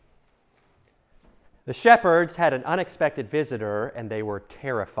The shepherds had an unexpected visitor and they were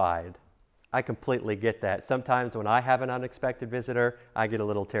terrified. I completely get that. Sometimes when I have an unexpected visitor, I get a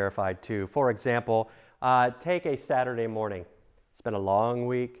little terrified too. For example, take a Saturday morning. It's been a long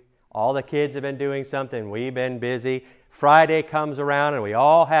week. All the kids have been doing something. We've been busy. Friday comes around and we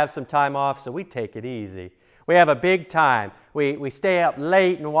all have some time off, so we take it easy. We have a big time. We stay up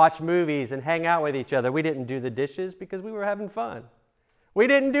late and watch movies and hang out with each other. We didn't do the dishes because we were having fun. We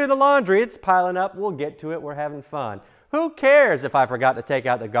didn't do the laundry. It's piling up. We'll get to it. We're having fun. Who cares if I forgot to take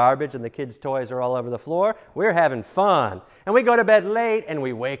out the garbage and the kids' toys are all over the floor? We're having fun. And we go to bed late and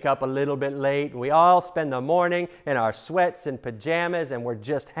we wake up a little bit late. We all spend the morning in our sweats and pajamas and we're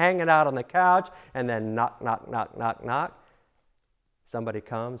just hanging out on the couch, and then knock, knock, knock, knock, knock. Somebody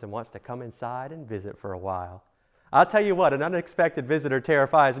comes and wants to come inside and visit for a while. I'll tell you what, an unexpected visitor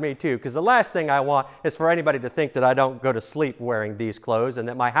terrifies me too, because the last thing I want is for anybody to think that I don't go to sleep wearing these clothes and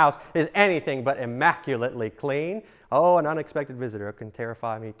that my house is anything but immaculately clean. Oh, an unexpected visitor can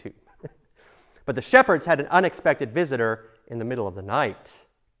terrify me too. But the shepherds had an unexpected visitor in the middle of the night,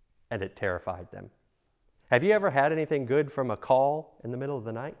 and it terrified them. Have you ever had anything good from a call in the middle of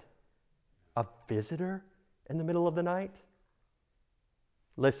the night? A visitor in the middle of the night?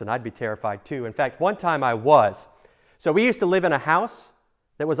 Listen, I'd be terrified too. In fact, one time I was. So we used to live in a house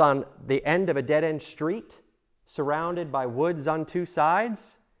that was on the end of a dead-end street, surrounded by woods on two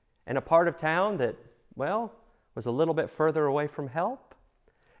sides, and a part of town that, well, was a little bit further away from help.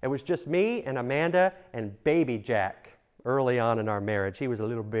 It was just me and Amanda and baby Jack early on in our marriage. He was a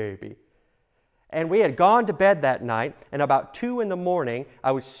little baby. And we had gone to bed that night, and about 2 in the morning,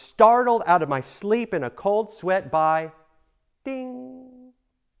 I was startled out of my sleep in a cold sweat by ding.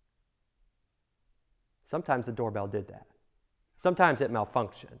 Sometimes the doorbell did that. Sometimes it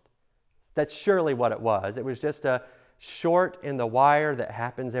malfunctioned. That's surely what it was. It was just a short in the wire that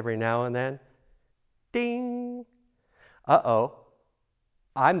happens every now and then. Ding! Uh-oh.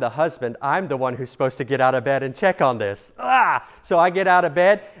 I'm the husband. I'm the one who's supposed to get out of bed and check on this. So I get out of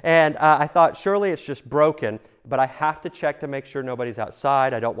bed, and I thought, surely it's just broken, but I have to check to make sure nobody's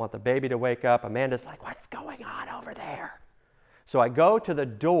outside. I don't want the baby to wake up. Amanda's like, what's going on over there? So I go to the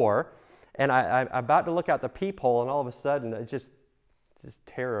door, and I'm about to look out the peephole, and all of a sudden, it's just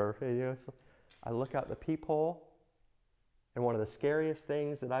terror. You know? So I look out the peephole, and one of the scariest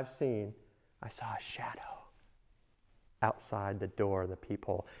things that I've seen, I saw a shadow outside the door of the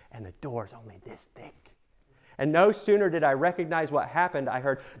peephole, and the door's only this thick. And no sooner did I recognize what happened, I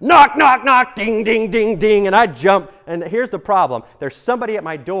heard, knock, knock, knock, ding, ding, ding, ding, and I jumped. And here's the problem. There's somebody at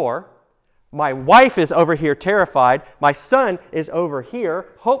my door. My wife is over here terrified. My son is over here,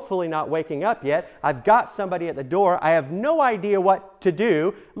 hopefully not waking up yet. I've got somebody at the door. I have no idea what to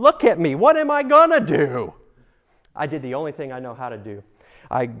do. Look at me. What am I going to do? I did the only thing I know how to do.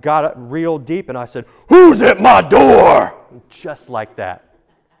 I got it real deep and I said, who's at my door? Just like that.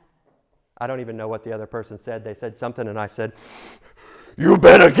 I don't even know what the other person said. They said something and I said, you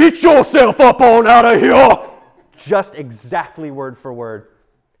better get yourself up on out of here. Just exactly word for word.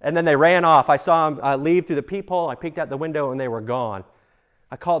 And then they ran off. I saw them leave through the peephole. I peeked out the window and they were gone.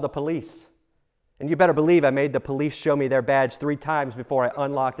 I called the police. And you better believe I made the police show me their badge 3 times before I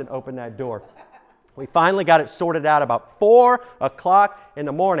unlocked and opened that door. We finally got it sorted out about 4 o'clock in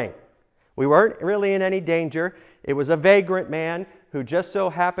the morning. We weren't really in any danger. It was a vagrant man who just so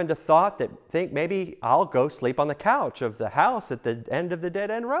happened to think maybe I'll go sleep on the couch of the house at the end of the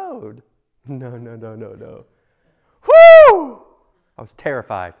dead-end road. No. Whoo! I was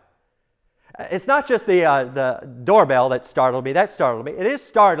terrified. It's not just the doorbell that startled me. That startled me. It is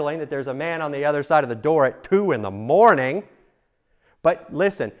startling that there's a man on the other side of the door at 2 in the morning. But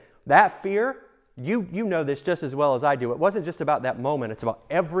listen, that fear, you know this just as well as I do. It wasn't just about that moment. It's about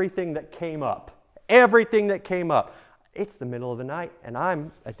everything that came up. Everything that came up. It's the middle of the night, and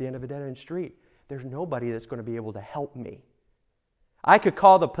I'm at the end of a dead-end street. There's nobody that's going to be able to help me. I could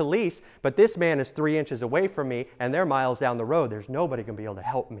call the police, but this man is 3 inches away from me, and they're miles down the road. There's nobody going to be able to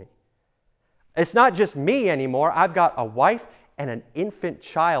help me. It's not just me anymore. I've got a wife and an infant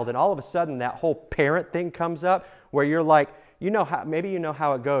child, and all of a sudden that whole parent thing comes up where you're like, maybe you know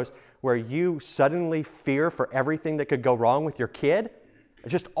how it goes, where you suddenly fear for everything that could go wrong with your kid.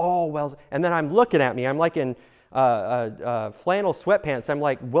 It's just all wells. And then I'm looking at me. I'm like in flannel sweatpants. I'm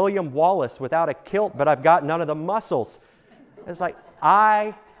like William Wallace without a kilt, but I've got none of the muscles. It's like,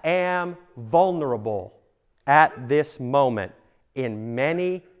 I am vulnerable at this moment in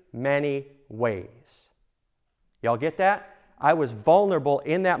many, many ways. Y'all get that? I was vulnerable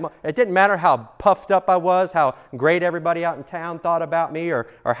in that moment. It didn't matter how puffed up I was, how great everybody out in town thought about me, or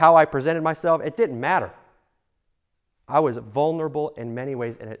how I presented myself. It didn't matter. I was vulnerable in many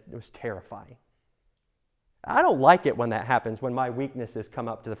ways, and it was terrifying. I don't like it when that happens, when my weaknesses come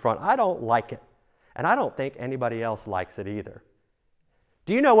up to the front. I don't like it. And I don't think anybody else likes it either.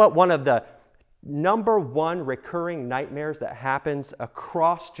 Do you know what one of the number one recurring nightmares that happens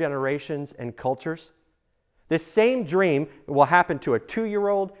across generations and cultures? This same dream will happen to a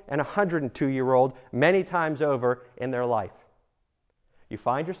 2-year-old and a 102-year-old many times over in their life. You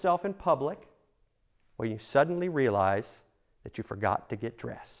find yourself in public where you suddenly realize that you forgot to get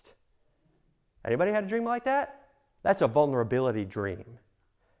dressed. Anybody had a dream like that? That's a vulnerability dream.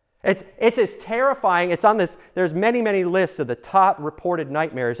 It's as terrifying. It's on this, there's many lists of the top reported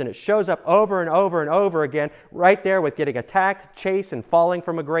nightmares, and it shows up over and over and over again, right there with getting attacked, chased, and falling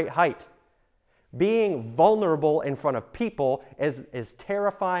from a great height. Being vulnerable in front of people is as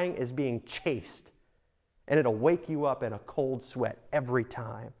terrifying as being chased. And it'll wake you up in a cold sweat every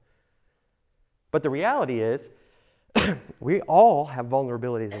time. But the reality is, we all have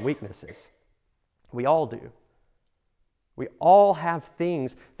vulnerabilities and weaknesses. We all do. We all have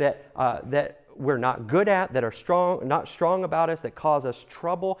things that we're not good at, that are not strong about us, that cause us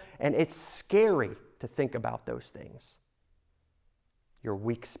trouble, and it's scary to think about those things. Your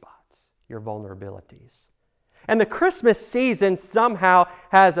weak spots, your vulnerabilities. And the Christmas season somehow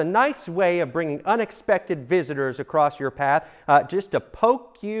has a nice way of bringing unexpected visitors across your path just to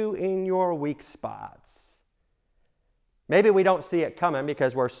poke you in your weak spots. Maybe we don't see it coming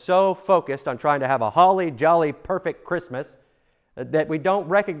because we're so focused on trying to have a holly jolly perfect Christmas that we don't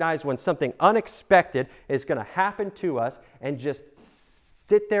recognize when something unexpected is going to happen to us and just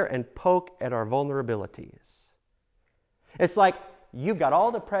sit there and poke at our vulnerabilities. It's like you've got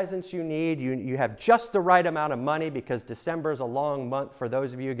all the presents you need. You have just the right amount of money because December is a long month for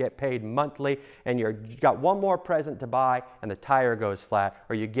those of you who get paid monthly, and you've got one more present to buy and the tire goes flat,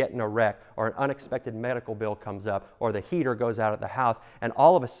 or you get in a wreck, or an unexpected medical bill comes up, or the heater goes out at the house, and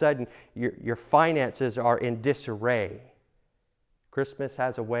all of a sudden your finances are in disarray. Christmas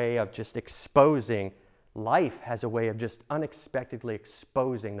has a way of just exposing, life has a way of just unexpectedly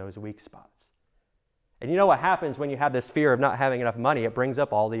exposing those weak spots. And you know what happens when you have this fear of not having enough money? It brings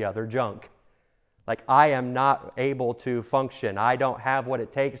up all the other junk. Like, I am not able to function. I don't have what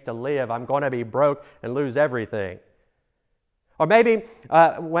it takes to live. I'm going to be broke and lose everything. Or maybe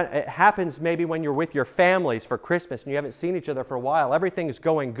when it happens, maybe when you're with your families for Christmas and you haven't seen each other for a while, everything's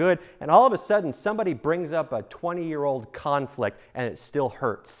going good, and all of a sudden somebody brings up a 20-year-old conflict and it still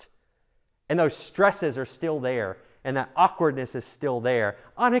hurts. And those stresses are still there, and that awkwardness is still there.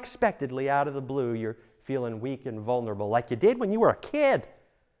 Unexpectedly, out of the blue, you're feeling weak and vulnerable like you did when you were a kid.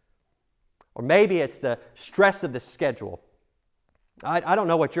 Or maybe it's the stress of the schedule. I don't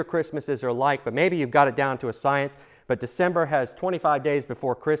know what your Christmases are like, but maybe you've got it down to a science. But December has 25 days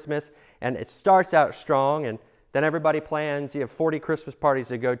before Christmas, and it starts out strong, and then everybody plans. You have 40 Christmas parties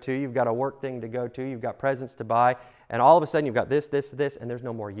to go to. You've got a work thing to go to. You've got presents to buy. And all of a sudden, you've got this, and there's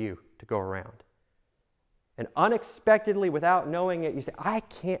no more you to go around. And unexpectedly, without knowing it, you say,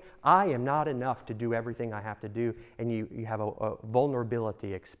 I am not enough to do everything I have to do. And you have a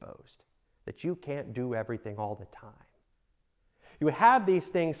vulnerability exposed, that you can't do everything all the time. You would have these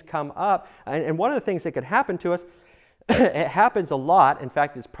things come up, and one of the things that could happen to us, it happens a lot. In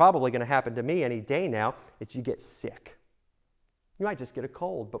fact, it's probably going to happen to me any day now, is you get sick. You might just get a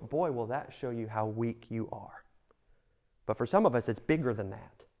cold, but boy, will that show you how weak you are. But for some of us, it's bigger than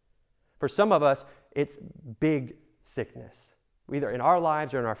that. For some of us, it's big sickness, either in our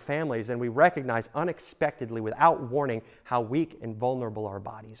lives or in our families, and we recognize unexpectedly, without warning, how weak and vulnerable our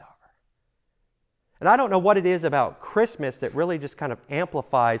bodies are. And I don't know what it is about Christmas that really just kind of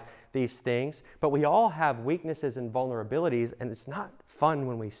amplifies these things, but we all have weaknesses and vulnerabilities, and it's not fun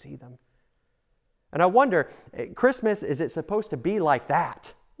when we see them. And I wonder, Christmas, is it supposed to be like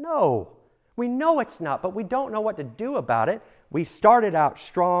that? No. We know it's not, but we don't know what to do about it. We started out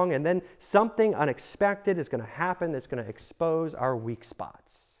strong, and then something unexpected is going to happen that's going to expose our weak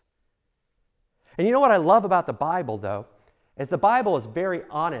spots. And you know what I love about the Bible, though, is the Bible is very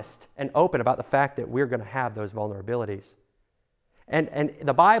honest and open about the fact that we're going to have those vulnerabilities. And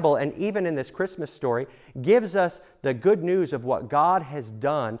the Bible, and even in this Christmas story, gives us the good news of what God has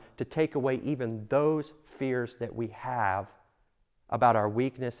done to take away even those fears that we have about our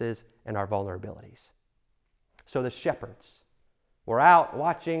weaknesses and our vulnerabilities. So the shepherds were out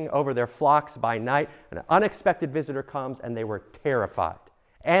watching over their flocks by night, and an unexpected visitor comes, and they were terrified.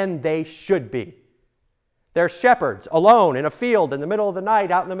 And they should be. They're shepherds alone in a field in the middle of the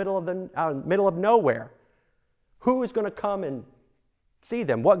night, out in the middle of nowhere. Who is going to come and see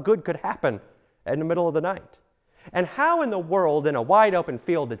them? What good could happen in the middle of the night? And how in the world, in a wide open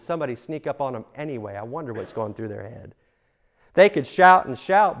field, did somebody sneak up on them anyway? I wonder what's going through their head. They could shout and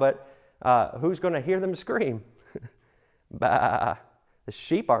shout, but who's going to hear them scream? Bah, the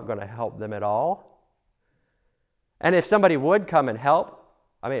sheep aren't going to help them at all. And if somebody would come and help,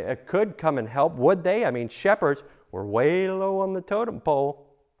 it could come and help, would they? Shepherds were way low on the totem pole.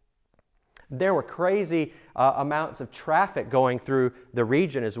 There were crazy amounts of traffic going through the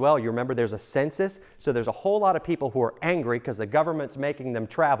region as well. You remember there's a census, so there's a whole lot of people who are angry because the government's making them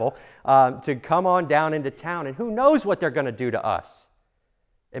travel to come on down into town, and who knows what they're going to do to us.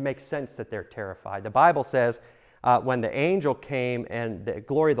 It makes sense that they're terrified. The Bible says when the angel came and the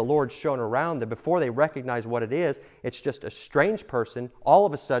glory of the Lord shone around them, before they recognize what it is, it's just a strange person all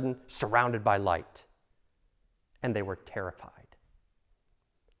of a sudden surrounded by light. And they were terrified.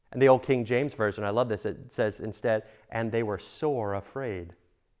 And the old King James Version, I love this, it says instead, and they were sore afraid.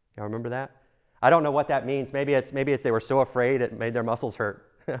 Y'all remember that? I don't know what that means. Maybe it's they were so afraid it made their muscles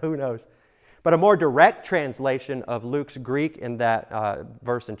hurt. Who knows? But a more direct translation of Luke's Greek in that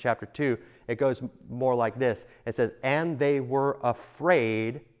verse in chapter 2, it goes more like this. It says, and they were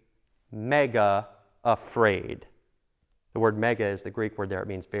afraid, mega afraid. The word mega is the Greek word there. It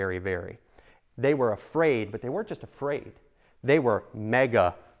means very, very. They were afraid, but they weren't just afraid. They were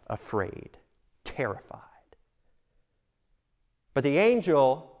mega afraid, terrified. But the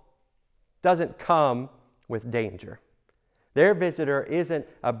angel doesn't come with danger. Their visitor isn't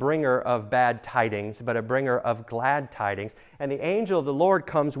a bringer of bad tidings, but a bringer of glad tidings. And the angel of the Lord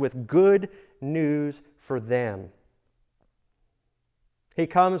comes with good news for them. He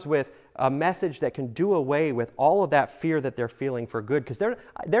comes with a message that can do away with all of that fear that they're feeling for good. Because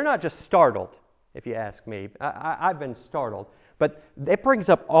they're not just startled, if you ask me. I've been startled. But it brings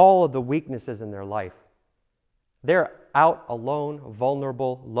up all of the weaknesses in their life. They're out alone,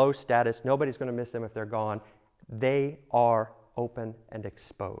 vulnerable, low status. Nobody's going to miss them if they're gone. They are open and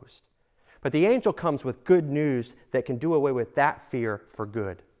exposed. But the angel comes with good news that can do away with that fear for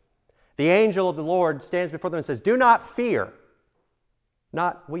good. The angel of the Lord stands before them and says, do not fear.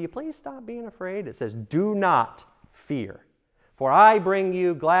 Not, will you please stop being afraid? It says, do not fear. For I bring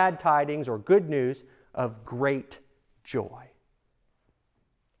you glad tidings or good news of great joy.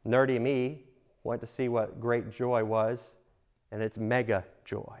 Nerdy me went to see what great joy was, and it's mega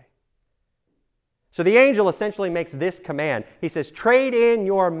joy. So the angel essentially makes this command. He says, trade in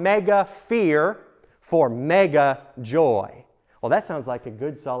your mega fear for mega joy. Well, that sounds like a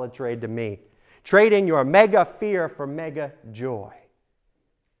good solid trade to me. Trade in your mega fear for mega joy.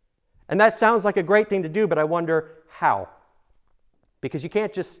 And that sounds like a great thing to do, but I wonder how. Because you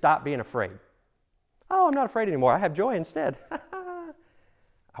can't just stop being afraid. Oh, I'm not afraid anymore. I have joy instead.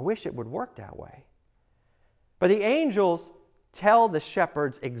 I wish it would work that way. But the angels tell the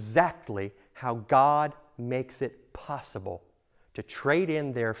shepherds exactly how God makes it possible to trade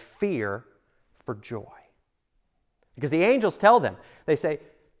in their fear for joy. Because the angels tell them, they say,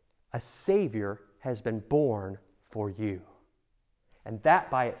 a Savior has been born for you. And that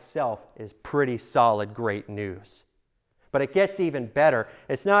by itself is pretty solid, great news. But it gets even better.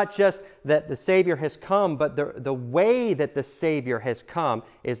 It's not just that the Savior has come, but the way that the Savior has come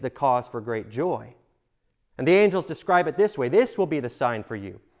is the cause for great joy. And the angels describe it this way. This will be the sign for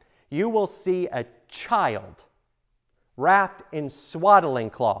you. You will see a child wrapped in swaddling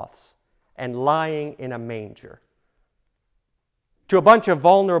cloths and lying in a manger. To a bunch of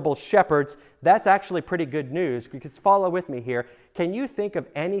vulnerable shepherds, that's actually pretty good news. Because follow with me here. Can you think of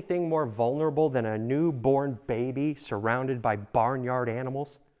anything more vulnerable than a newborn baby surrounded by barnyard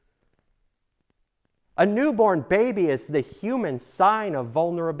animals? A newborn baby is the human sign of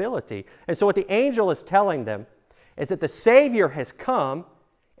vulnerability. And so what the angel is telling them is that the Savior has come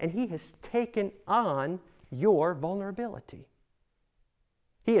and He has taken on your vulnerability.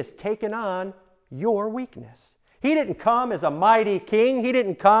 He has taken on your weakness. He didn't come as a mighty king. He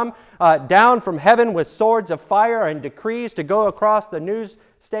didn't come down from heaven with swords of fire and decrees to go across the news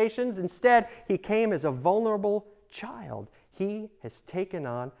stations. Instead, He came as a vulnerable child. He has taken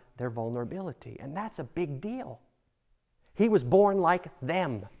on their vulnerability, and that's a big deal. He was born like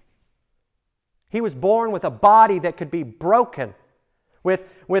them. He was born with a body that could be broken, with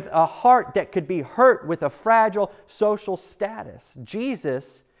a heart that could be hurt, with a fragile social status.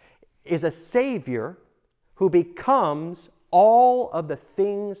 Jesus is a Savior who becomes all of the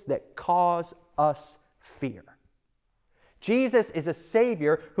things that cause us fear. Jesus is a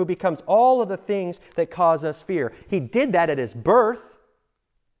Savior who becomes all of the things that cause us fear. He did that at His birth,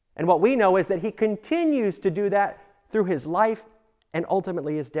 and what we know is that He continues to do that through His life and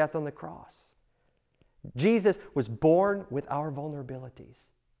ultimately His death on the cross. Jesus was born with our vulnerabilities.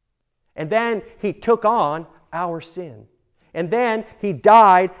 And then He took on our sin. And then He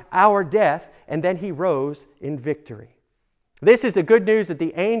died our death, and then He rose in victory. This is the good news that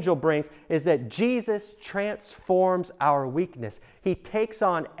the angel brings, is that Jesus transforms our weakness. He takes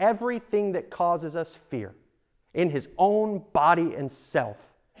on everything that causes us fear in His own body and self,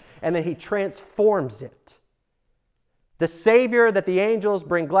 and then He transforms it. The Savior that the angels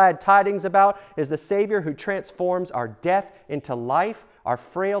bring glad tidings about is the Savior who transforms our death into life, our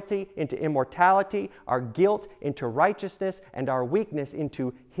frailty into immortality, our guilt into righteousness, and our weakness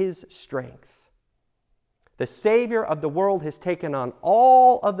into His strength. The Savior of the world has taken on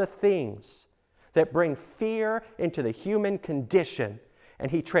all of the things that bring fear into the human condition,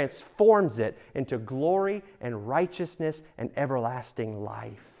 and He transforms it into glory and righteousness and everlasting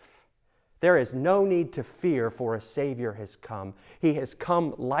life. There is no need to fear, for a Savior has come. He has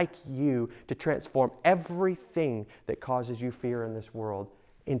come like you to transform everything that causes you fear in this world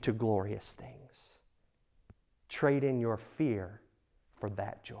into glorious things. Trade in your fear for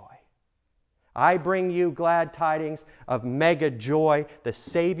that joy. I bring you glad tidings of mega joy. The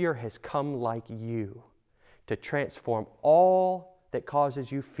Savior has come like you to transform all that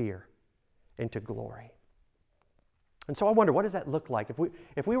causes you fear into glory. And so I wonder, what does that look like?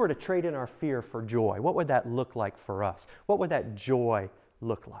 If we were to trade in our fear for joy, what would that look like for us? What would that joy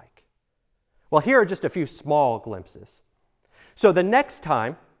look like? Well, here are just a few small glimpses. So the next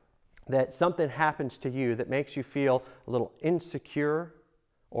time that something happens to you that makes you feel a little insecure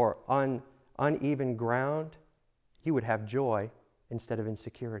or uneven ground, you would have joy instead of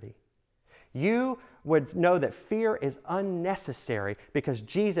insecurity. You would know that fear is unnecessary because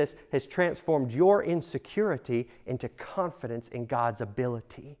Jesus has transformed your insecurity into confidence in God's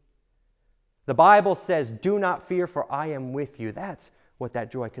ability. The Bible says, "Do not fear, for I am with you." That's what that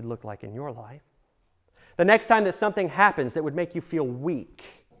joy could look like in your life. The next time that something happens that would make you feel weak,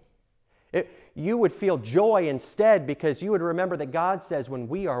 you would feel joy instead, because you would remember that God says when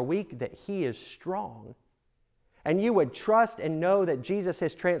we are weak that He is strong. And you would trust and know that Jesus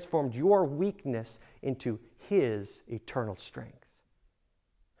has transformed your weakness into His eternal strength.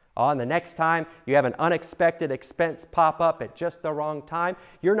 And the next time you have an unexpected expense pop up at just the wrong time,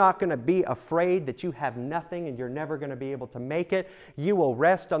 you're not going to be afraid that you have nothing and you're never going to be able to make it. You will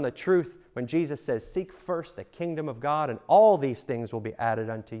rest on the truth when Jesus says, "Seek first the kingdom of God, and all these things will be added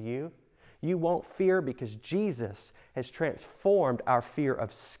unto you." You won't fear because Jesus has transformed our fear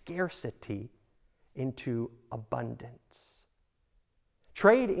of scarcity into abundance.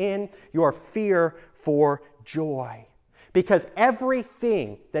 Trade in your fear for joy, because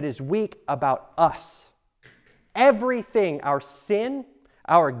everything that is weak about us, everything, our sin,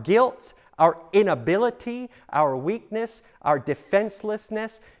 our guilt, our inability, our weakness, our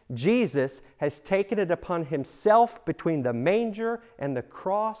defenselessness, Jesus has taken it upon Himself between the manger and the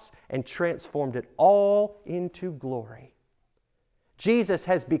cross and transformed it all into glory. Jesus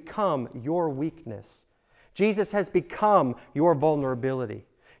has become your weakness. Jesus has become your vulnerability.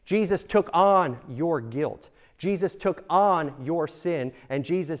 Jesus took on your guilt. Jesus took on your sin, and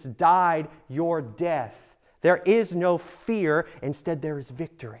Jesus died your death. There is no fear, instead there is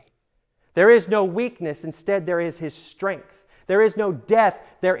victory. There is no weakness, instead there is His strength. There is no death,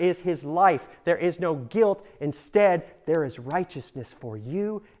 there is His life. There is no guilt, instead there is righteousness for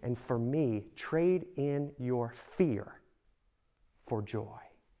you and for me. Trade in your fear for joy.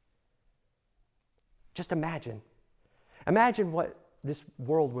 Just imagine what this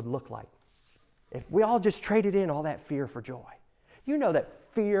world would look like if we all just traded in all that fear for joy. You know that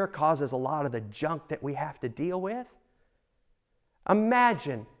fear causes a lot of the junk that we have to deal with.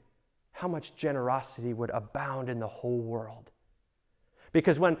 Imagine how much generosity would abound in the whole world.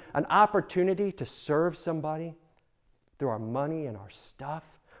 Because when an opportunity to serve somebody through our money and our stuff,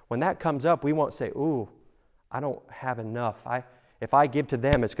 when that comes up, we won't say, "Ooh, I don't have enough. If I give to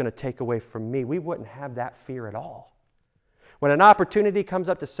them, it's going to take away from me." We wouldn't have that fear at all. When an opportunity comes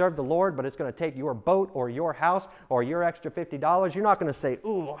up to serve the Lord, but it's going to take your boat or your house or your extra $50, you're not going to say,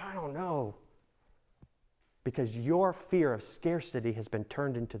 "Ooh, I don't know." Because your fear of scarcity has been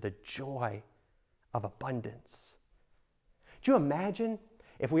turned into the joy of abundance. Do you imagine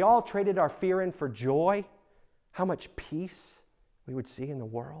if we all traded our fear in for joy, how much peace we would see in the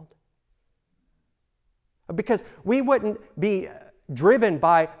world? Because we wouldn't be driven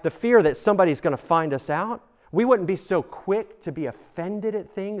by the fear that somebody's going to find us out. We wouldn't be so quick to be offended at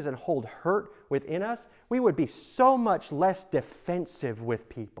things and hold hurt within us. We would be so much less defensive with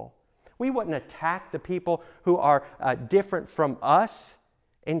people. We wouldn't attack the people who are different from us.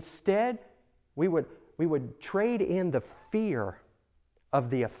 Instead, we would trade in the fear of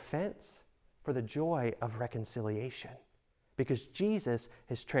the offense for the joy of reconciliation. Because Jesus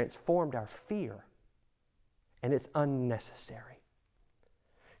has transformed our fear, and it's unnecessary.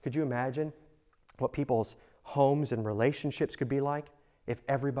 Could you imagine what people's homes and relationships could be like if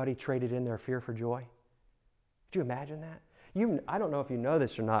everybody traded in their fear for joy? Could you imagine that? I don't know if you know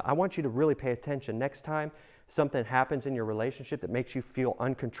this or not. I want you to really pay attention. Next time something happens in your relationship that makes you feel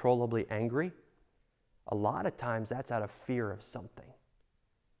uncontrollably angry, a lot of times that's out of fear of something.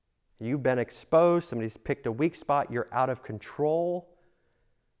 You've been exposed, somebody's picked a weak spot, you're out of control.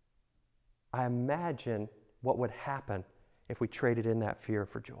 I imagine what would happen if we traded in that fear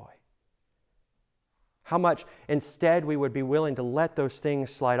for joy. How much instead we would be willing to let those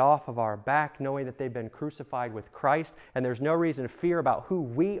things slide off of our back, knowing that they've been crucified with Christ, and there's no reason to fear about who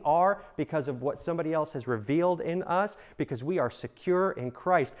we are because of what somebody else has revealed in us, because we are secure in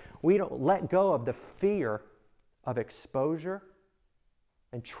Christ. We don't let go of the fear of exposure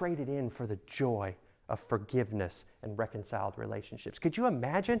and trade it in for the joy of forgiveness and reconciled relationships. Could you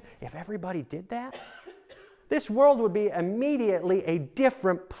imagine if everybody did that? This world would be immediately a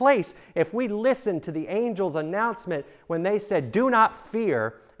different place if we listened to the angel's announcement when they said, "Do not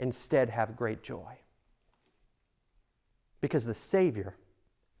fear, instead have great joy." Because the Savior,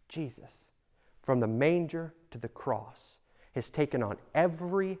 Jesus, from the manger to the cross, has taken on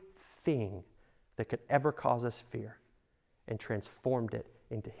everything that could ever cause us fear and transformed it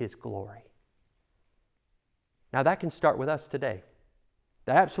into His glory. Now that can start with us today.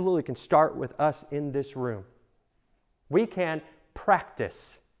 That absolutely can start with us in this room. We can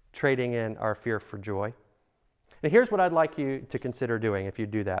practice trading in our fear for joy. And here's what I'd like you to consider doing if you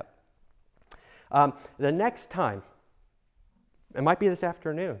do that. The next time, it might be this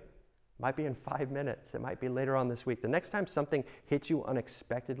afternoon, it might be in 5 minutes, it might be later on this week. The next time something hits you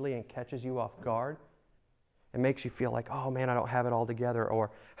unexpectedly and catches you off guard, it makes you feel like, oh man, I don't have it all together,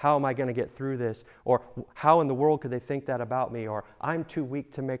 or how am I going to get through this, or how in the world could they think that about me, or I'm too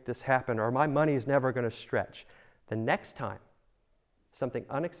weak to make this happen, or my money's never going to stretch. The next time something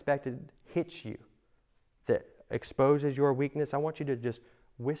unexpected hits you that exposes your weakness, I want you to just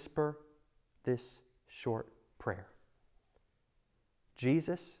whisper this short prayer.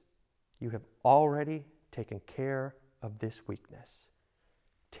 Jesus, you have already taken care of this weakness.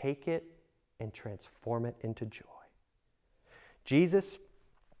 Take it and transform it into joy. Jesus,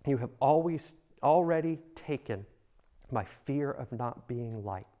 you have already taken my fear of not being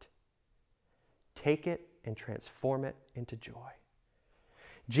liked. Take it and transform it into joy.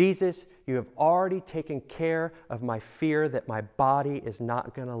 Jesus, you have already taken care of my fear that my body is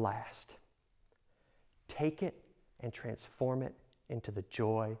not going to last. Take it and transform it into the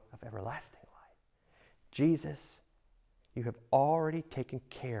joy of everlasting life. Jesus, you have already taken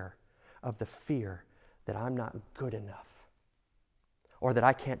care of the fear that I'm not good enough, or that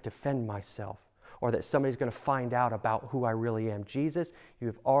I can't defend myself, or that somebody's going to find out about who I really am. Jesus, you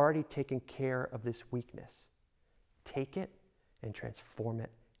have already taken care of this weakness. Take it and transform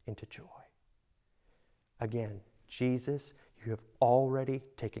it into joy. Again, Jesus, you have already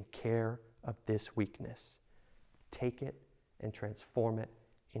taken care of this weakness. Take it and transform it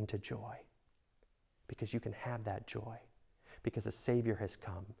into joy. Because you can have that joy. Because a Savior has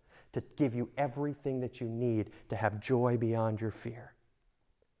come to give you everything that you need to have joy beyond your fear.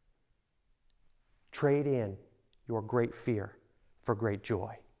 Trade in your great fear for great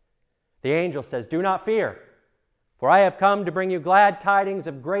joy. The angel says, "Do not fear, for I have come to bring you glad tidings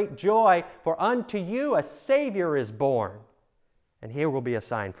of great joy, for unto you a Savior is born. And here will be a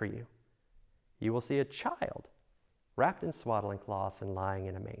sign for you. You will see a child wrapped in swaddling cloths and lying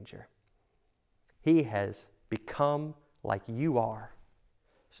in a manger." He has become like you are,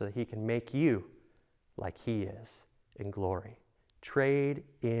 so that He can make you like He is in glory. Trade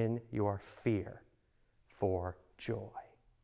in your fear for joy.